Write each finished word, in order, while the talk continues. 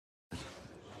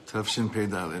Tafshin Pei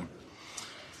Daled.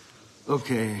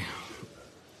 Okay.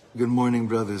 Good morning,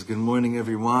 brothers. Good morning,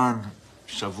 everyone.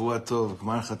 Shavua Tov.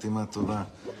 Gmar Chatima Tova.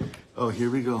 Oh, here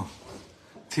we go.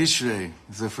 Tishrei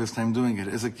is our first time doing it.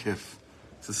 It's a kif.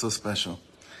 This is so special.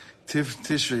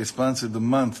 Tishrei sponsored the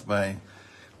month by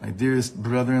my dearest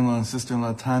brother-in-law and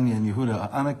sister-in-law Tanya and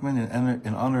Yehuda Anakman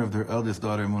in honor of their eldest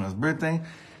daughter Muna's birthday,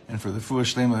 and for the Fuah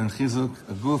Shlema and Chizuk,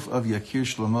 a goof of Yakir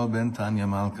Shlomo ben Tanya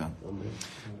Malka.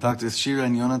 Doctors Shira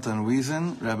and Yonatan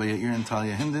Wiesen, Rabbi Yair and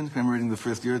Talia Hinden, commemorating the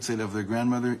first yahrzeit of their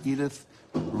grandmother Edith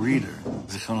Reeder,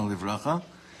 Zichrono Livracha.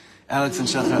 Alex and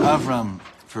Shachar Avram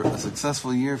for a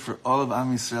successful year for all of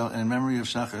Am Yisrael, and in memory of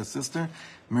Shachar's sister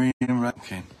Miriam.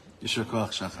 Okay, Yishar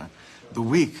Koach Shachar.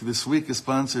 This week is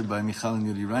sponsored by Michal and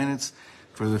Yudi Reinitz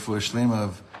for the Refuah Shlema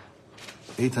of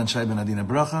Eitan Shai ben Adina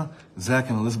Bracha, Zach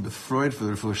and Elizabeth Freud for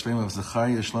the Refuah Shlema of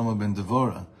Zachariah Shlomo ben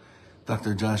Devora,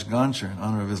 Dr. Josh Goncher in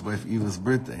honor of his wife Eva's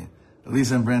birthday,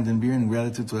 Elisa and Brandon Beer in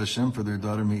gratitude to Hashem for their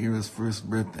daughter Meira's first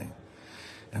birthday.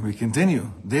 And we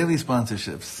continue. Daily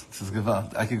sponsorships. This is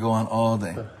Gewalt. I could go on all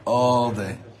day.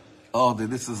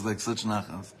 This is like such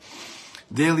nachas.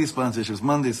 Daily sponsorships.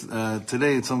 Mondays,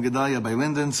 today it's Tzom Gedalya by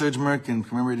Linda and Serge Merkin,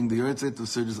 commemorating the yahrzeit of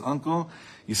Serge's uncle,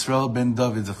 Yisrael ben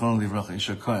David, Zichrono Livracha,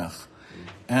 Yishar Koach.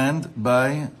 And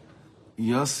by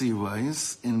Yossi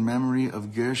Weiss, in memory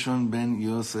of Gershon ben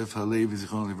Yosef Halevi,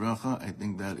 Zichrono Livracha. I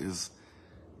think that is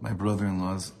my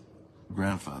brother-in-law's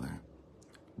grandfather,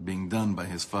 being done by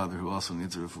his father, who also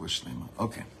needs a refuah shlema.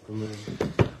 Okay.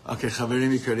 Okay,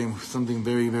 Chaverim Yikarim, something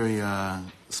very, very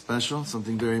special,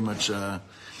 something very much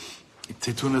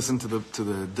to tune us into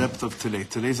the depth of today.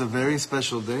 Today's a very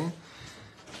special day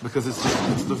because it's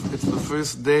the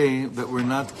first day that we're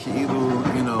not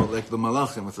ki'ilu, like the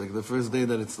malachim. It's like the first day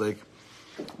that it's like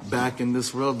back in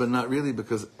this world, but not really,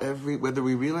 because whether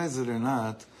we realize it or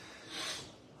not,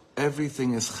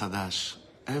 everything is chadash.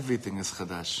 Everything is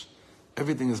chadash.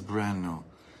 Everything is brand new.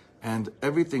 And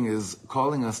everything is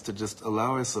calling us to just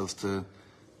allow ourselves to,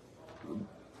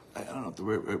 I don't know what the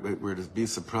word is, be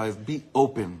surprised, be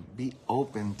open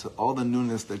to all the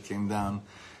newness that came down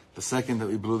the second that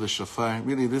we blew the shofar.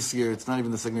 Really, this year, it's not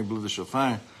even the second we blew the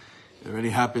shofar. It already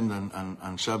happened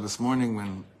on Shabbos morning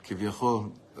when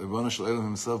Kivyachol, Ribono Shel Olam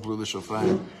himself blew the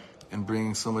shofar and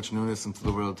bringing so much newness into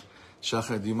the world.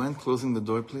 Shachar, do you mind closing the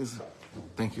door, please?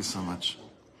 Thank you so much.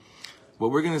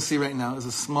 What we're going to see right now is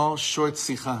a small, short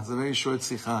sikha. It's a very short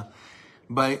sikha.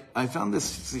 I found this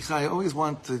sikha,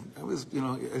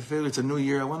 I feel it's a new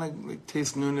year, I want to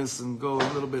taste newness and go a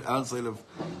little bit outside of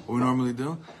what we normally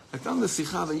do. I found this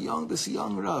sikha, this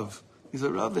young Rav. He's a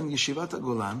Rav in Yeshivat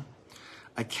HaGolan.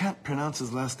 I can't pronounce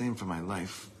his last name for my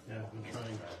life. Yeah, I'm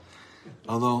trying.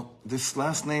 Although this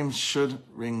last name should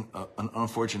ring an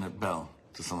unfortunate bell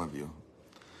to some of you.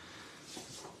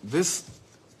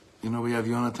 We have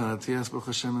Yonatan Atiyas, Baruch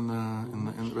Hashem,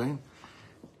 in the rain.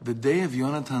 The day of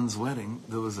Yonatan's wedding,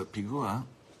 there was a pigua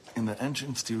in the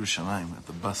entrance to Yerushalayim at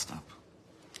the bus stop,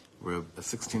 where a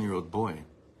 16-year-old boy,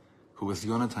 who was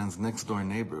Yonatan's next-door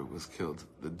neighbor, was killed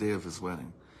the day of his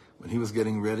wedding. When he was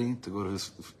getting ready to go to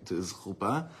his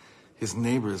chuppah, his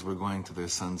neighbors were going to their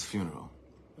son's funeral.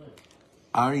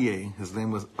 Aryeh, his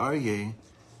name was Aryeh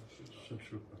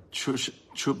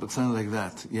Chupa, something like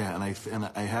that. Yeah, and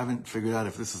I haven't figured out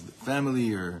if this is the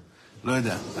family or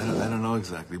Loida. I don't know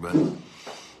exactly, but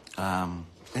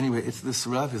anyway, it's this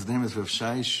Rav. His name is Rav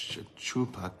Shai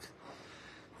Chupak.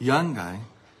 Young guy.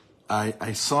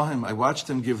 I saw him. I watched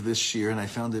him give this shir, and I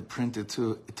found it printed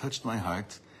too. It touched my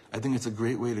heart. I think it's a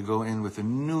great way to go in with a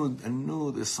new.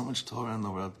 There's so much Torah in the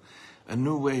world, a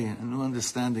new way, a new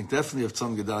understanding. Definitely of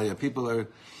Tzom Gedalya. People are.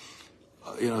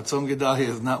 Tzom Gedalya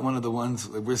is not one of the ones,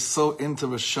 we're so into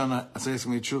Rosh Hashanah,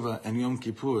 Aseret Tshuva, and Yom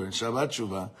Kippur, and Shabbat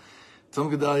Tshuva.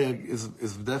 Tzom Gedalya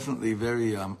is definitely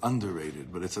very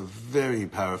underrated, but it's a very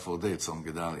powerful day, Tzom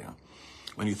Gedalya.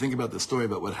 When you think about the story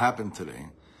about what happened today,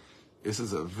 this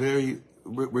is we're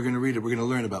going to read it, we're going to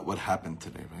learn about what happened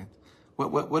today, right?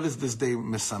 What is this day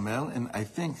Mesamel? And I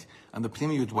think, on the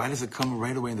Pnimiyut, why does it come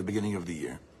right away in the beginning of the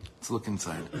year? Let's look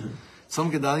inside.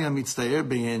 Tzom Gedalya mitztayer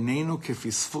be'yenenu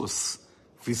kefisfus.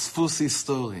 Fisfus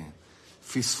history,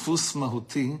 fisfus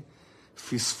mahuti,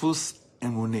 fisfus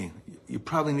emuni. You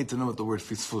probably need to know what the word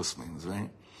fisfus means, right?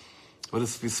 What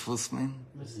does fisfus mean?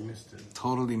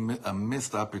 Totally a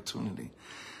missed opportunity.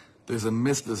 There's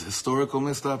historical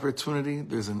missed opportunity.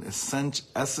 There's an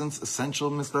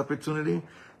essential missed opportunity.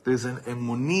 There's an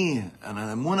emuni, an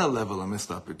emuna level of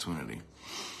missed opportunity.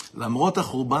 למרות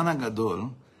החורבן הגדול,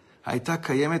 הייתה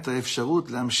קיימת האפשרות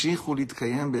להמשיך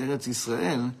ולהתקיים בארץ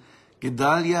ישראל,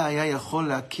 גדליה היה יכול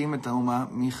להקים את האומה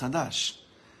מחדש.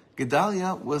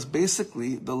 Gedalya was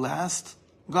basically the last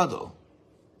gadol.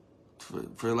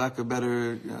 for lack of a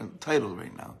better title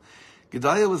right now.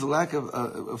 Gedalya was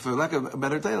for lack of a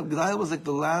better title, Gedalya was like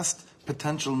the last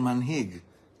potential manhig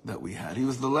that we had. He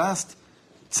was the last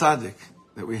tzaddik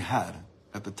that we had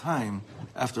at the time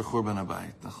after Churban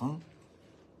Abayit.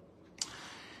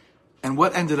 And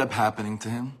what ended up happening to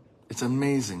him? It's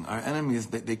amazing. Our enemies,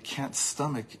 they can't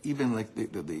stomach, even like they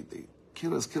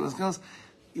kill us.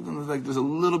 Even like there's a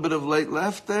little bit of light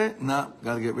left there,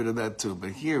 gotta get rid of that too.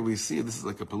 But here we see, this is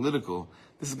like a political,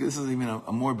 this is even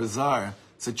a more bizarre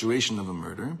situation of a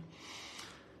murder,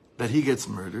 that he gets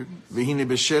murdered. V'hine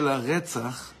b'shela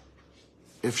retzach,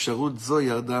 efsharut zo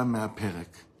yarda me'aperek.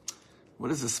 What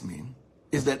does this mean?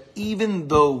 Is that even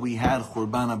though we had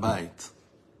Churban Abayit,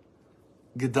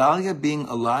 Gedalya being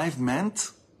alive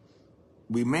meant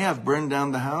we may have burned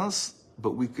down the house,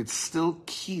 but we could still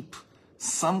keep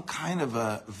some kind of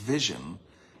a vision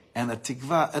and a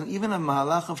tikva, and even a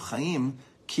mahalach of chaim,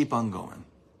 keep on going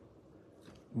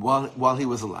while he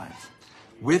was alive.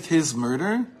 With his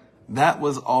murder, that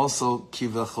was also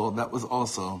kivachol, that was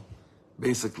also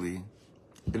basically,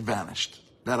 it vanished,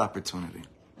 that opportunity.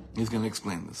 He's going to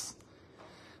explain this.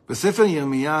 בספר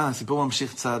ירמיה, הסיפור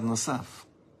ממשיך צעד נוסף.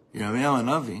 ירמיהו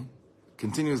הנביא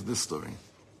continues this story.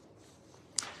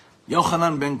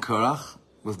 Yochanan ben Korach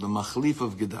was the machlif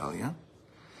of Gedalya.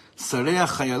 שרי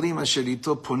החיילים אשר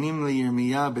איתו פונים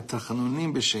לירמיה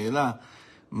בתחנונים בשאלה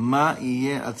מה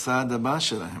יהיה הצעד הבא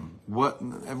שלהם?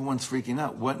 Everyone's freaking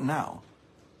out. What now?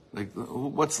 Like,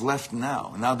 what's left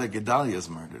now? Now that Gedalya is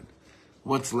murdered.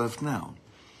 What's left now?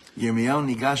 ירמיהו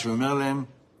ניגש ואומר להם,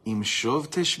 אם שוב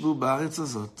תשבו בארץ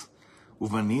הזאת,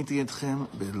 ובניתי אתכם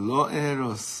ולא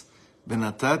אהרוס,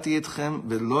 ונתתי אתכם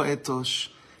ולא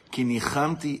אתוש, כי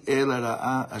ניחמתי אל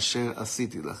הרעה אשר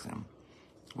עשיתי לכם.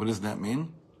 What does that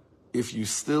mean? If you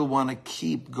still want to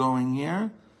keep going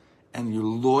here, and you're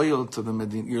loyal to the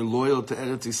Medina, you're loyal to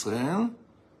Eretz Israel,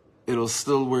 it'll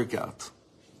still work out.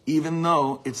 Even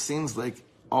though it seems like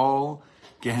all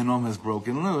Gehenom has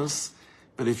broken loose,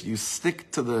 but if you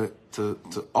stick to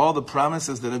all the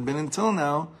promises that have been until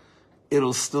now,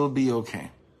 it'll still be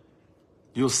okay.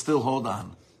 You'll still hold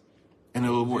on, and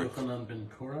it'll work. Yochanan ben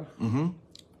Korach? Mm-hmm.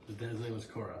 His dad's name was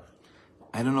Korach.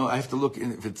 I don't know. I have to look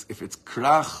in if it's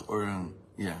Krach or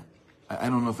yeah. I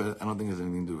don't know I don't think it has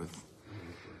anything to do with.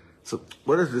 So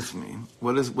what does this mean?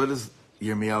 What is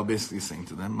Yirmiyahu basically saying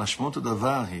to them? משמעות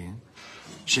הדבר היא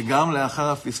שגם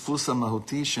לאחר הפספוס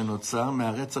המהותי שנוצר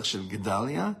מהרצח של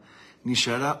גדליה,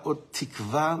 נשארה עוד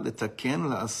תקווה לתקן,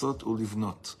 לעשות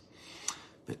ולבנות.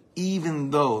 That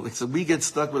even though, so we get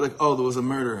stuck with there was a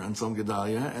murder on Tzom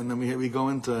Gedalya, and then we go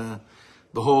into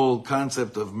the whole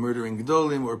concept of murdering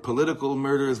Gedolim or political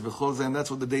murders, and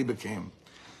that's what the day became.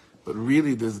 But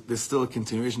really, there's still a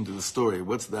continuation to the story.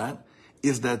 What's that?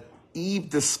 Is that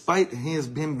despite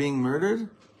him being murdered,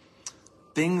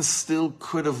 things still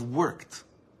could have worked.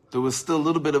 There was still a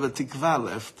little bit of a tikva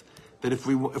left, that if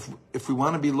we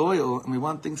want to be loyal and we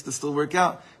want things to still work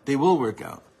out, they will work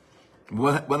out.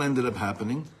 What ended up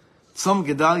happening? Tzom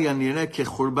Gedalya nireh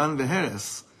kechurban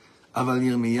veheres, aval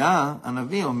Yirmiyah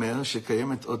hanavi omer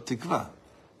shekayemet od tikva.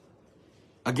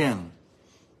 Again,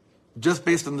 just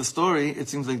based on the story, it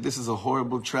seems like this is a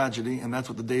horrible tragedy, and that's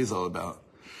what the day is all about.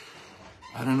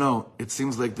 I don't know. It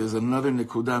seems like there's another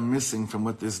nekudah missing from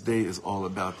what this day is all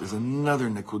about. There's another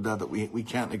nekudah that we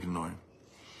can't ignore.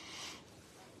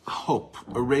 Hope,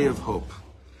 a ray of hope.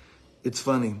 It's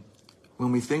funny.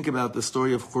 When we think about the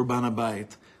story of Churban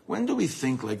Abayit, when do we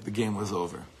think like the game was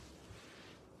over?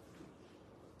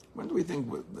 When do we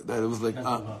think that it was like... 10th of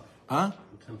Av. Huh?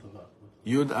 The 10th of Av.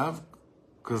 Yud Av?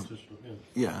 Because,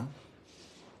 yeah.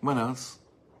 When else?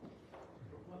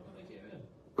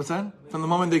 What's that? From the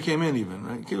moment they came in, even,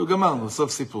 right? Kilo Gamal,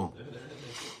 Sof Sipur.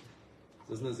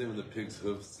 Doesn't it say when the pig's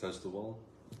hooves touch the wall?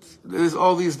 There's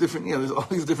all these different, there's all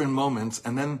these different moments,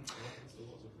 and then,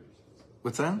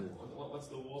 what's that? What's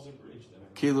the walls of breach then?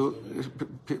 Kilo,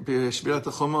 Shbirat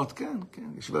HaChomot, ken,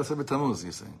 Shiva Asar B'Tammuz,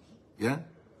 you're saying, yeah?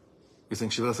 You're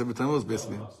saying Shiva Asar B'Tammuz,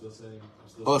 basically. I'm still saying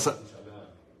Oh, so,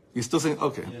 you're still saying,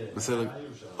 okay.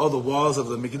 The walls of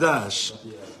the Mikdash.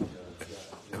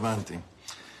 Avanti.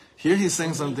 Here he's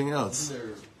saying something else.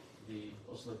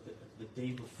 Also, the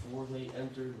day before they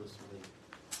entered was when they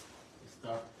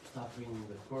stopped bringing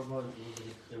the korban.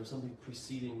 There was something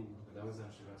preceding. That was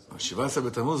actually Shiva Asar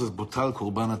B'Tammuz is Butal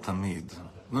Kurban HaTamid.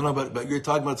 No, but you're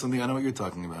talking about something, I know what you're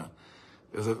talking about.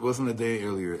 It wasn't a day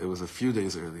earlier, it was a few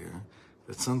days earlier.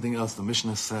 That's something else the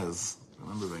Mishnah says. I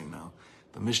remember right now.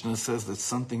 The Mishnah says that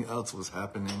something else was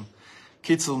happening.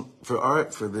 Kitzel,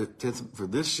 for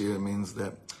this year, it means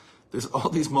that there's all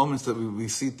these moments that we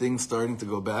see things starting to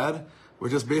go bad. We're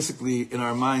just basically, in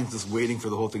our minds, just waiting for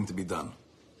the whole thing to be done.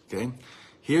 Okay?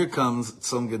 Here comes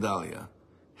Tzom Gedalya.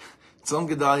 Tzom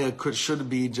Gedalya should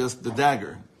be just the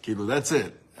dagger. Kilu, that's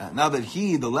it. Now that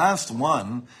he, the last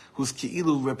one, whose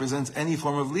Ki'ilu represents any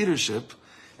form of leadership,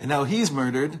 and now he's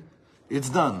murdered, it's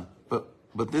done.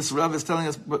 But this Rav is telling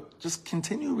us, but just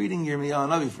continue reading Yirmiyahu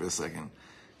Navi for a second.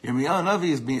 Yirmiyahu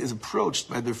Navi is approached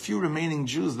by the few remaining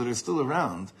Jews that are still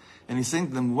around, and he's saying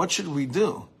to them, what should we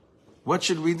do? What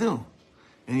should we do?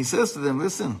 And he says to them,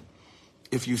 listen,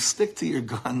 if you stick to your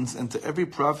guns and to every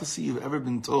prophecy you've ever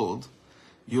been told,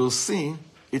 you'll see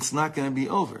it's not going to be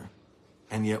over.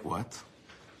 And yet what?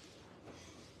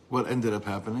 What ended up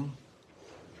happening?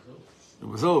 It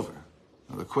was over.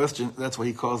 Now the question, that's why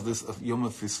he calls this a Yom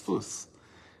HaFisfus.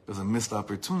 It was a missed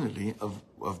opportunity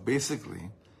of basically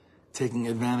taking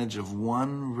advantage of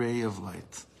one ray of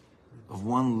light, of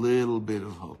one little bit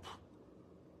of hope.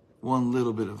 One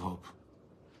little bit of hope.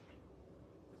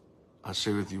 I'll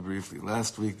share with you briefly.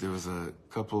 Last week there was a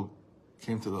couple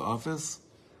came to the office.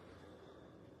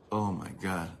 Oh my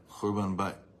God, Churban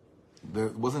Bayis. There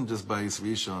wasn't just Bayis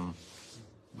Rishon,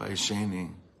 Bayis Sheni.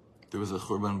 There was a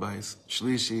Churban Bayis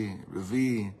Shlishi,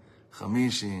 Revi,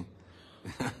 Chamishi.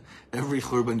 Every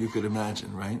Churban you could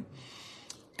imagine, right?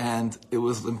 And it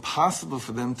was impossible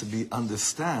for them to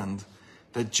understand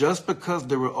that just because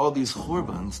there were all these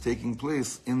Churbans taking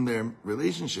place in their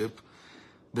relationship,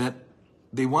 that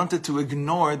they wanted to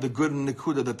ignore the good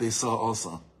Nikuda that they saw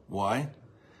also. Why?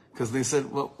 Because they said,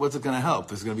 well, what's it going to help?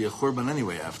 There's going to be a Churban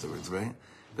anyway afterwards, right?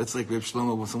 That's like Reb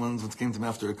Shlomo, when someone came to him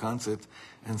after a concert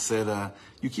and said,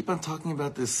 you keep on talking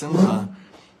about this Simcha,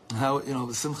 how,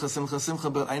 the Simcha,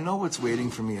 but I know what's waiting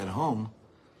for me at home,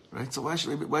 right? So why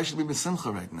should we be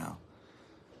Simcha right now?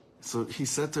 So he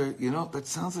said to her, that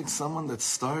sounds like someone that's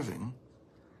starving,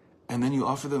 and then you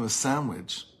offer them a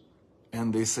sandwich,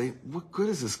 and they say, what good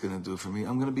is this going to do for me?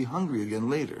 I'm going to be hungry again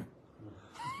later.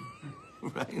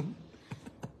 Right?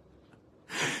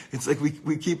 It's like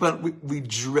we keep on,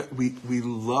 we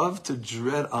love to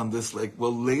dread on this, like,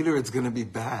 well, later it's going to be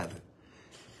bad.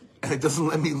 And it doesn't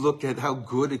let me look at how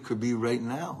good it could be right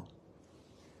now.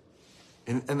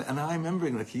 And I'm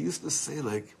remembering, like, he used to say,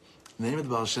 like, in the name of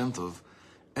the Baal Shem Tov,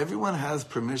 everyone has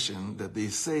permission that they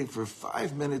say for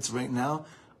 5 minutes right now,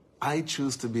 I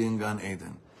choose to be in Gan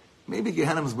Eden. Maybe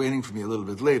Gehenna is waiting for me a little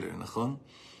bit later, nachon?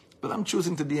 But I'm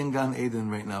choosing to be in Gan Eden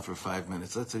right now for 5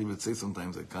 minutes. That's what he would say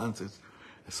sometimes at concerts.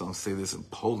 I saw him say this in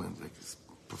Poland, like he's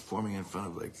performing in front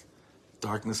of like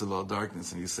darkness of all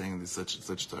darkness, and he's saying these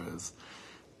such taras.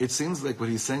 It seems like what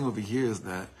he's saying over here is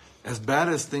that as bad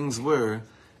as things were,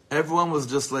 everyone was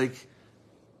just like,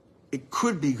 it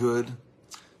could be good,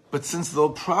 but since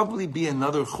there'll probably be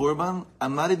another Churban,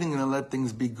 I'm not even going to let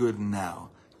things be good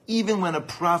now. Even when a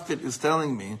prophet is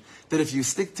telling me that if you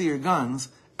stick to your guns,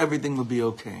 everything will be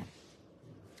okay.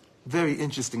 Very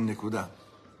interesting nikuda.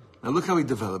 Now look how he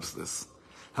develops this.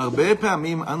 הרבה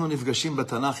פעמים אנו נפגשים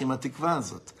בתנ"ך עם התקווה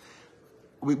הזאת.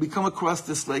 We come across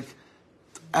this, like,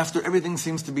 after everything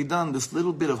seems to be done, this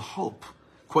little bit of hope,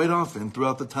 quite often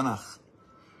throughout the Tanakh.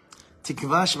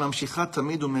 תקווה שממשיכה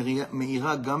תמיד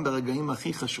ומאירה גם ברגעים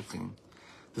הכי חשוכים.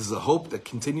 This is a hope that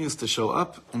continues to show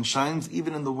up and shines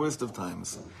even in the worst of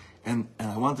times. And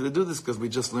I wanted to do this because we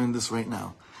just learned this right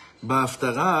now.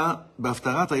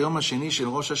 בהפטרת היום השני של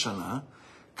ראש השנה,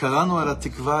 קראנו על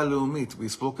התקווה הלאומית. We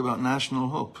spoke about national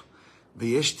hope.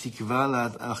 ויש תקווה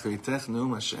לאחריתך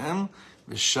נאום השם,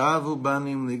 ושבו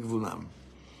בנים לגבולם.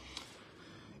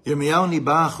 ירמיהו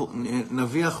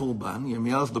נביא החורבן,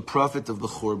 ירמיהו is the prophet of the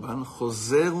חורבן,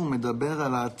 חוזר ומדבר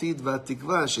על העתיד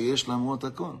והתקווה שיש למרות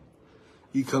הכל.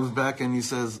 He comes back and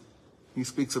he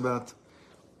speaks about,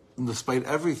 despite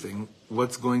everything,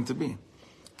 what's going to be.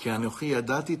 כי אנוכי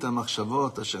ידעתי את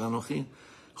המחשבות אשר אנוכי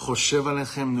חושב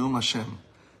עליכם נאום השם.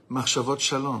 מחשבות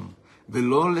שלום,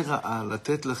 ולא לרעה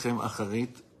לתת לכם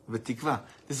אחרית ותקווה.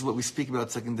 This is what we speak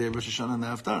about second day of Rosh Hashanah and the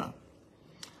Haftarah.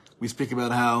 We speak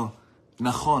about how,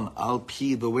 nachon,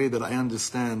 al-pi, the way that I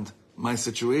understand my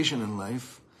situation in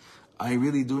life, I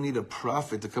really do need a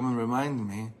prophet to come and remind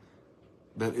me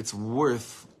that it's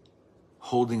worth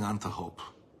holding on to hope.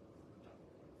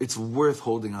 It's worth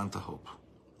holding on to hope.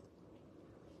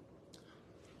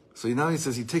 So now he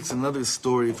says, he takes another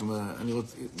story from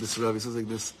this Rav, he says like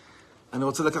this, אני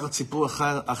רוצה לקחת סיפור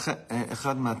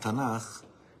אחד מהתנ"ך,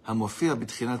 המופיע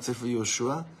בתחילת ספר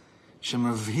יהושע,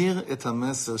 שמבהיר את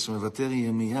המסר שמבטא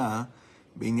ירמיה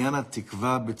בעניין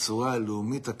התקווה בצורה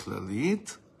הלאומית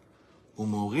הכללית,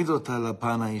 ומוריד אותה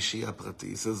לפן האישי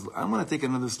הפרטי. He says, I'm going to take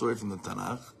another story from the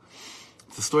Tanakh.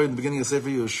 It's the story at the beginning of Sefer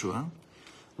Yehoshua,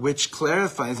 which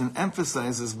clarifies and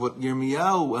emphasizes what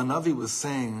Yirmiyahu Hanavi was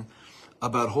saying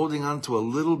about holding on to a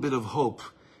little bit of hope,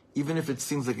 even if it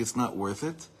seems like it's not worth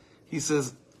it. He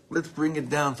says, let's bring it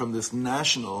down from this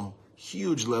national,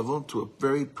 huge level to a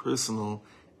very personal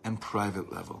and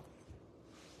private level.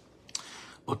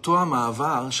 אותו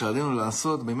המעבר שעלינו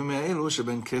לעשות בימים האלו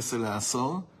שבין כסר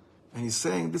לעשור, and he's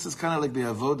saying, this is kind of like the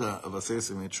avoda of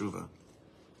Aseret Yemei Tshuva.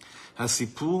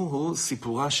 הסיפור הוא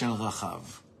סיפורה של רחב.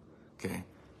 Okay,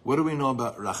 what do we know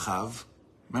about Rachav?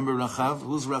 Remember Rachav?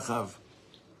 Who's Rachav?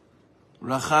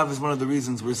 Rachav is one of the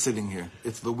reasons we're sitting here.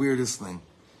 It's the weirdest thing.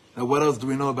 Now, what else do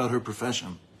we know about her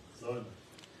profession?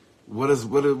 What did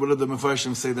the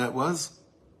Mefarshim say that was?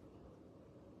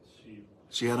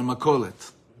 She had a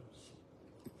makolet.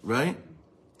 Right?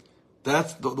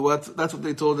 That's what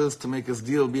they told us to make us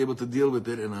be able to deal with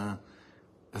it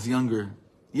as younger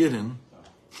Yidden,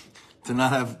 to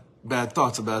not have bad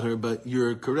thoughts about her, but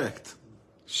you're correct.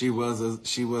 She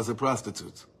was a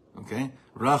prostitute. Okay?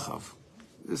 Rachav.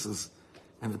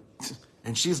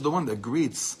 And she's the one that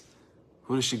greets.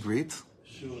 Who does she greet?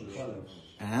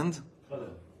 And?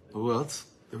 Who else?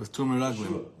 There was two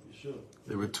Meraglim.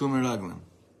 There were two Meraglim.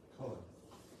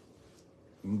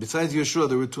 Besides Yeshua,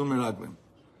 there were two Meraglim.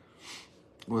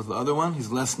 What was the other one?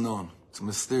 He's less known. It's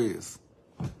mysterious.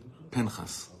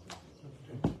 Pinchas.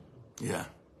 Yeah.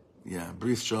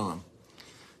 Bris Shalom.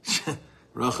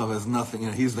 Rachav has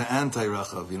nothing. He's the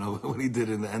anti-Rachav. What he did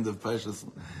in the end of Parshas,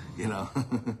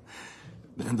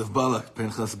 the end of Balak.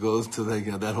 Pinchas goes to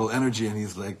that whole energy, and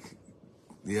he's like,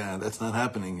 yeah, that's not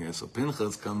happening here. So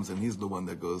Pinchas comes, and he's the one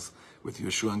that goes with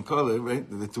Yeshua and Kalev, right?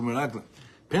 The two Meraglim.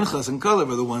 Pinchas and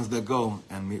Kalev are the ones that go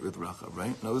and meet with Rachav,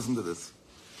 right? Now listen to this.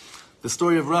 The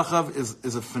story of Rachav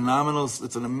is a phenomenal,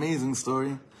 it's an amazing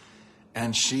story.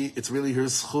 And it's really her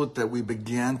zchut that we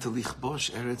began to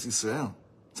lichbosh Eretz Yisrael.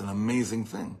 It's an amazing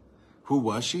thing. Who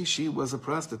was she? She was a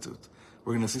prostitute.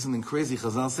 We're going to see something crazy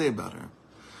Chazal say about her.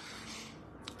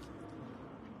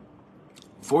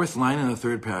 Fourth line in the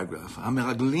third paragraph.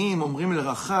 המרגלים אומרים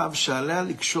לרחב שעליה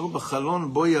לקשור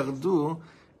בחלון בו ירדו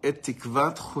את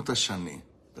תקוות חוט השני.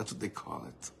 That's what they call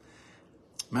it.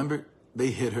 Remember,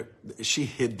 they hid her. She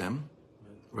hid them,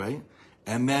 right?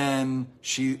 And then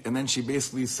she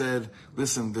basically said,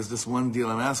 listen, there's this one deal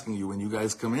I'm asking you. When you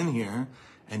guys come in here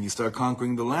and you start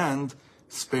conquering the land,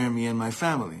 spare me and my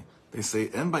family. They say,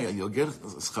 en baya, you'll get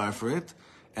schar for it.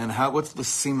 And what's the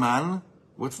siman?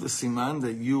 What's the siman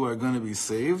that you are going to be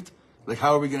saved? Like,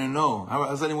 how are we going to know?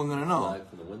 How's anyone going to know? Live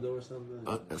from the window or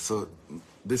something? So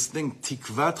this thing,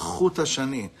 tikvat chut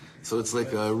hashani. So it's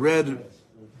like a red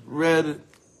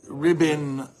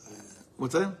ribbon.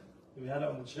 What's that? We had it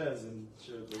on the chairs and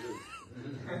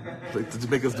like to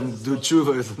make us do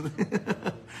tshuva or something.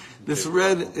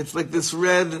 It's like this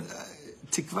red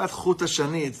tikvat chut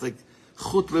hashani. It's like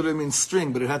chut literally means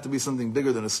string, but it had to be something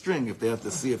bigger than a string if they have to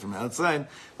see it from outside.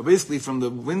 But basically, from the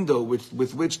window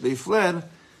with which they fled,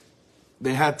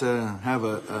 they had to have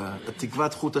a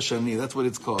tikvat chut hashani. That's what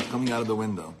it's called, coming out of the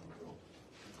window.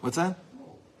 What's that?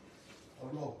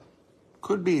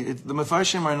 Could be. The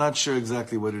Mefarshim are not sure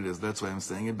exactly what it is. That's why I'm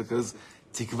saying it, because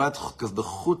the chut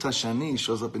hashani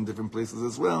shows up in different places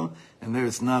as well, and there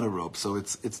it's not a rope. So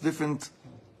it's different.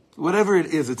 Whatever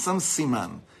it is, it's some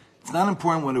siman. It's not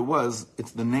important what it was,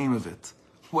 it's the name of it.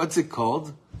 What's it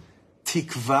called?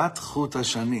 Tikvat chut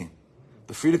hashani.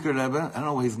 The Frierdiker Rebbe, I don't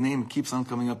know why his name keeps on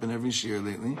coming up in every shir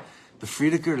lately. The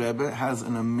Frierdiker Rebbe has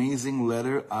an amazing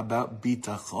letter about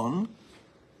bitachon.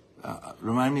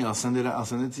 Remind me, I'll send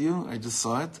it to you. I just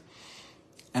saw it.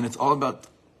 And it's all about,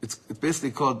 it's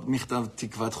basically called Michtav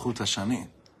Tikvat Chut Hashani.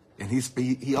 And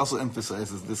he also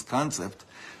emphasizes this concept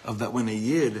of that when a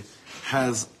Yid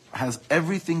has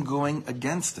everything going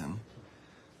against him,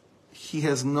 he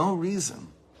has no reason,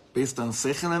 based on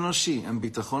Seichel Enoshi and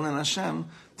Bitachon and Hashem,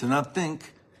 to not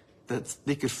think that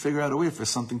they could figure out a way for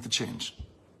something to change.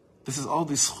 This is all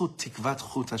this Chut Tikvat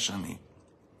Chut Hashani.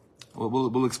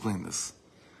 We'll explain this.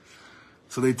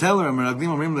 So they tell her, המרגלים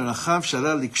אומרים לרחב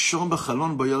שעלה לקשור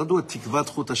בחלון בו ירדו את תקוות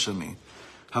חוט השני.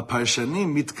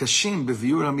 הפרשנים מתקשים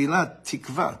בביור המילה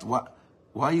תקוות.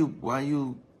 Why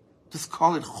you just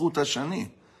call it חוט השני?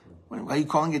 Why are you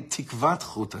calling it תקוות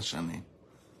חוט השני?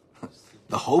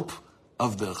 The hope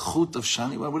of the חוט of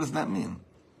shani? What does that mean?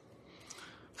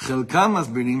 חלקם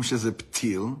מסבירים שזה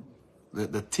פתיל.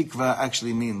 The tikva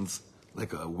actually means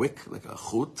like a wick, like a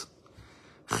חוט.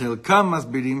 חלקם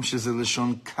מסבירים שזה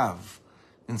לשון קו.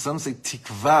 And some say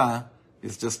tikva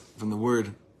is just from the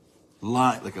word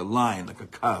line, like a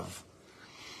kav.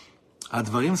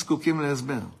 הדברים זקוקים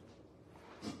להסבר.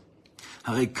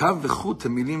 הרי קו וחוט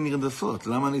הם מילים נרדפות.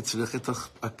 למה אני צריך את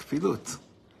הכפילות?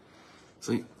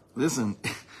 So, listen,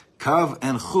 kav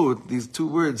and chut, these two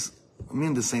words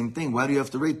mean the same thing. Why do you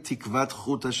have to write tikvat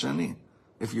chut hashani?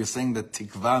 If you're saying that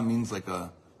tikva means like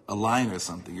a a line or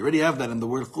something. You already have that in the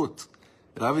word chut.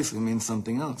 It obviously means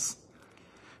something else.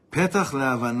 פתח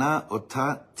להבנה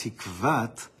אותה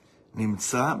תקוות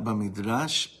נמצא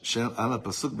במדרש של על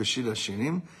הפסוק בשיר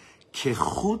השירים,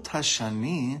 כחוט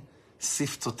השני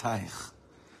שפתותייך.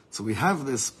 So we have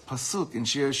this pasuk in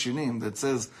Shir Shirim that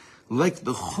says, like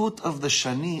the chut of the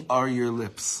shani are your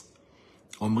lips.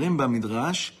 אומרים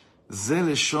במדרש, זה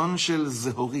לשון של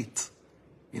זהורית.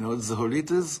 You know what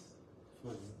זהורית is?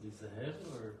 What, is the head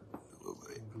or?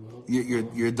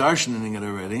 You're darshaning it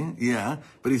already, yeah.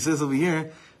 But he says over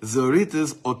here, זהורית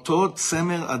is אותו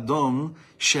צמר אדום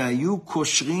שהיו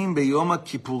קושרים ביום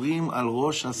הכיפורים על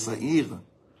ראש השעיר.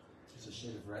 It's a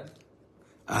shade of red.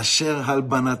 אשר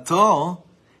הלבנתו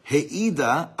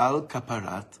העידה על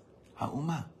כפרת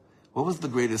האומה. What was the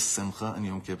greatest simcha in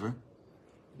Yom Kippur?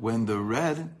 When the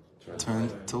red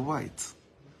turned to white.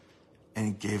 And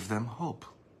it gave them hope.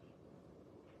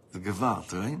 The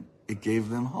Gewalt, right? It gave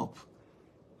them hope.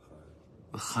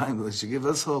 L'chaim, it should give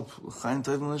us hope. L'chaim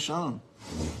tov l'shalom.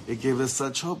 It gave us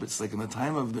such hope. It's like in the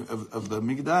time of the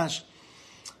Mikdash.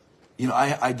 You know,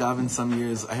 I daven some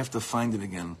years. I have to find it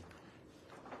again.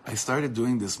 I started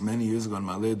doing this many years ago on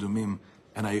Maleh Dumim,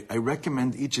 and I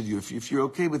recommend each of you, if you're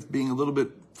okay with being a little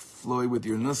bit floy with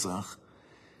your nusach,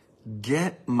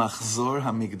 get Machzor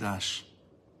HaMikdash.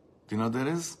 Do you know what that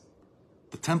is?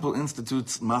 The Temple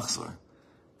institutes Machzor,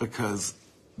 because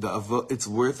it's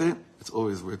worth it. It's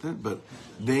always worth it, but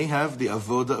they have the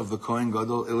avoda of the Kohen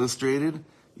Gadol illustrated.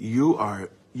 You're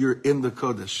in the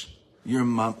Kodesh.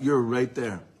 You're right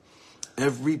there.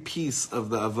 Every piece of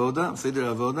the avoda, Seder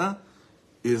Avoda,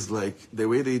 is like, the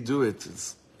way they do it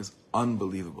is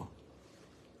unbelievable.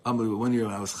 Unbelievable. One year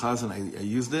when I was chazan, I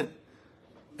used it,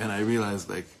 and I realized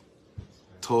like,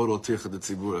 total tircha de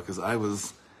tzibura, because I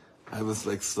was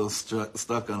like so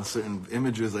stuck on certain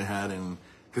images I had, and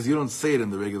because you don't say it in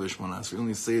the regular Shmonas, you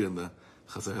only say it in the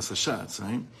Chazar Hashatz,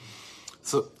 right?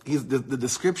 So the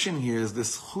description here is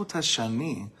this chut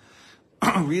hashani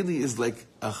really is like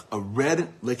a red,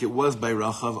 like it was by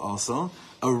Rachav also,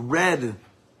 a red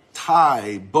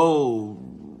tie, bow,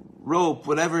 rope,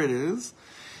 whatever it is.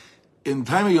 In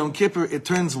time of Yom Kippur, it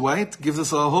turns white, gives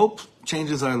us all hope,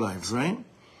 changes our lives, right?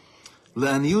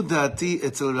 לעניות דעתי,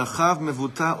 אצל רחב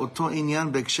מבוטא אותו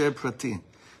עניין בהקשר פרטי.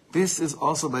 This is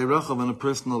also by Rachav on a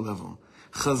personal level.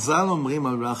 Chazal אומרים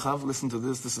על רחב, listen to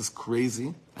this is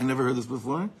crazy. I never heard this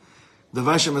before.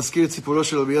 דבר שמזכיר את סיפורו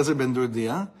של רבי אליעזר בן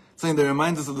דורדיה, something that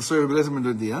reminds us of the story of רבי אליעזר בן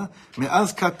דורדיה,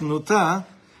 מאז קטנותה,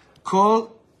 כל,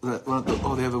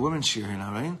 oh, they have a women's shir here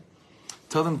now, right?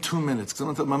 Tell them 2 minutes, because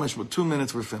I'm going to tell Mamash, 2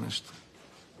 minutes we're finished.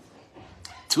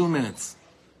 2 minutes.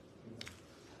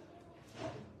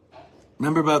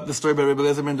 Remember about the story about Rebbe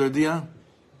Eliezer ben Dordia?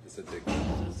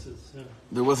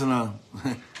 There wasn't a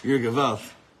you're Gavalt.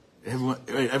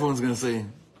 Everyone's going to say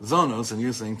Zonos, and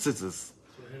you're saying Tzitzis.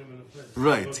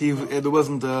 Right. There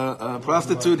wasn't a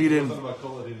prostitute. He didn't.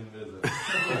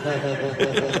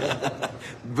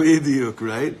 B'diuk,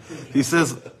 right? He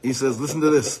says. Listen to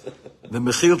this. The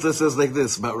Mechilta says like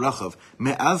this about Rachav.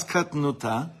 Me'az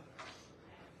katnuta,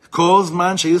 kol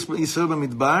zman sheyisrael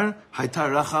b'midbar, hayta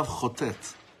Rachav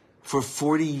chotet. For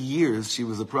 40 years, she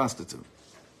was a prostitute.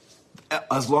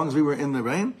 As long as we were in the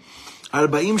rain.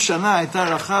 40 שנה הייתה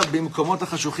רחב במקומות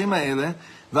החשוכים האלה,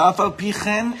 ואף על פי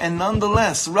כן, and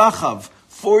nonetheless, רחב,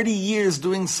 40 years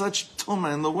doing such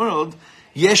tuma in the world,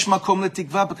 יש מקום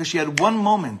לתקווה, because she had one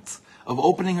moment of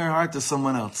opening her heart to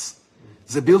someone else.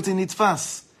 זה בלתי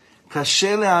נתפס.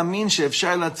 קשה להאמין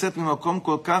שאפשר לצאת ממקום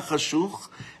כל כך חשוך,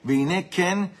 והנה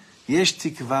כן, יש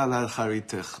תקווה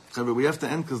לאחריתך. We have to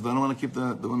end because I don't want to keep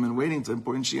the women waiting. It's an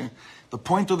important shir. The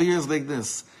point over here is like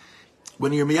this.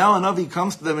 When Yirmiyahu Hanavi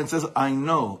comes to them and says, I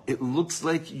know, it looks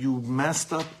like you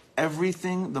messed up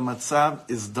everything, the matzav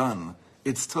is done.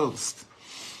 It's toast.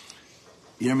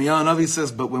 Yirmiyahu Hanavi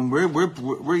says, but when we're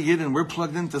Yidden, we're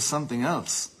plugged into something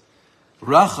else.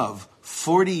 Rachav,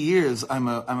 40 years, I'm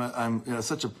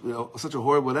such a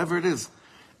whore, whatever it is.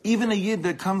 Even a Yid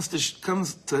that comes to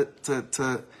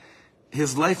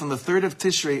his life on the 3rd of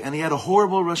Tishrei, and he had a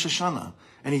horrible Rosh Hashanah,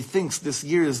 and he thinks this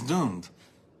year is doomed.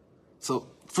 So,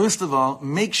 first of all,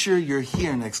 make sure you're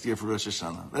here next year for Rosh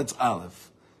Hashanah. That's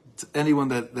Aleph. To anyone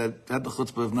that had the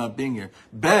chutzpah of not being here.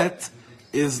 Bet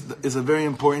is a very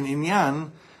important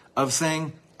inyan of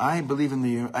saying, I believe in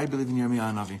Yirmiyahu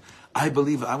Hanavi. I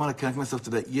want to connect myself to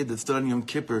that Yid that stood on Yom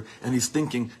Kippur, and he's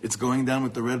thinking, it's going down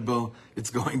with the red bow, it's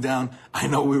going down, I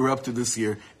know we were up to this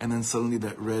year, and then suddenly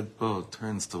that red bow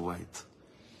turns to white.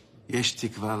 Yesh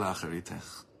tikva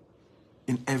la'acharitech.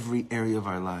 In every area of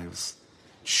our lives.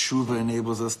 Tshuva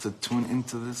enables us to tune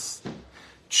into this.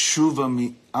 Tshuva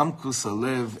mi amkus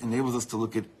halev enables us to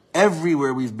look at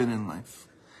everywhere we've been in life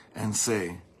and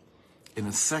say, in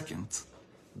a second,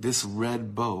 this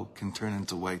red bow can turn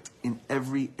into white. In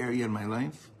every area in my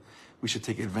life, we should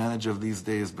take advantage of these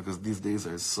days because these days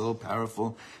are so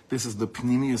powerful. This is the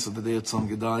pnimius of the day of Tzom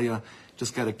Gedalya.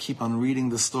 Just got to keep on reading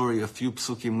the story a few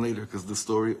psukim later because the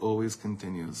story always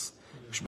continues.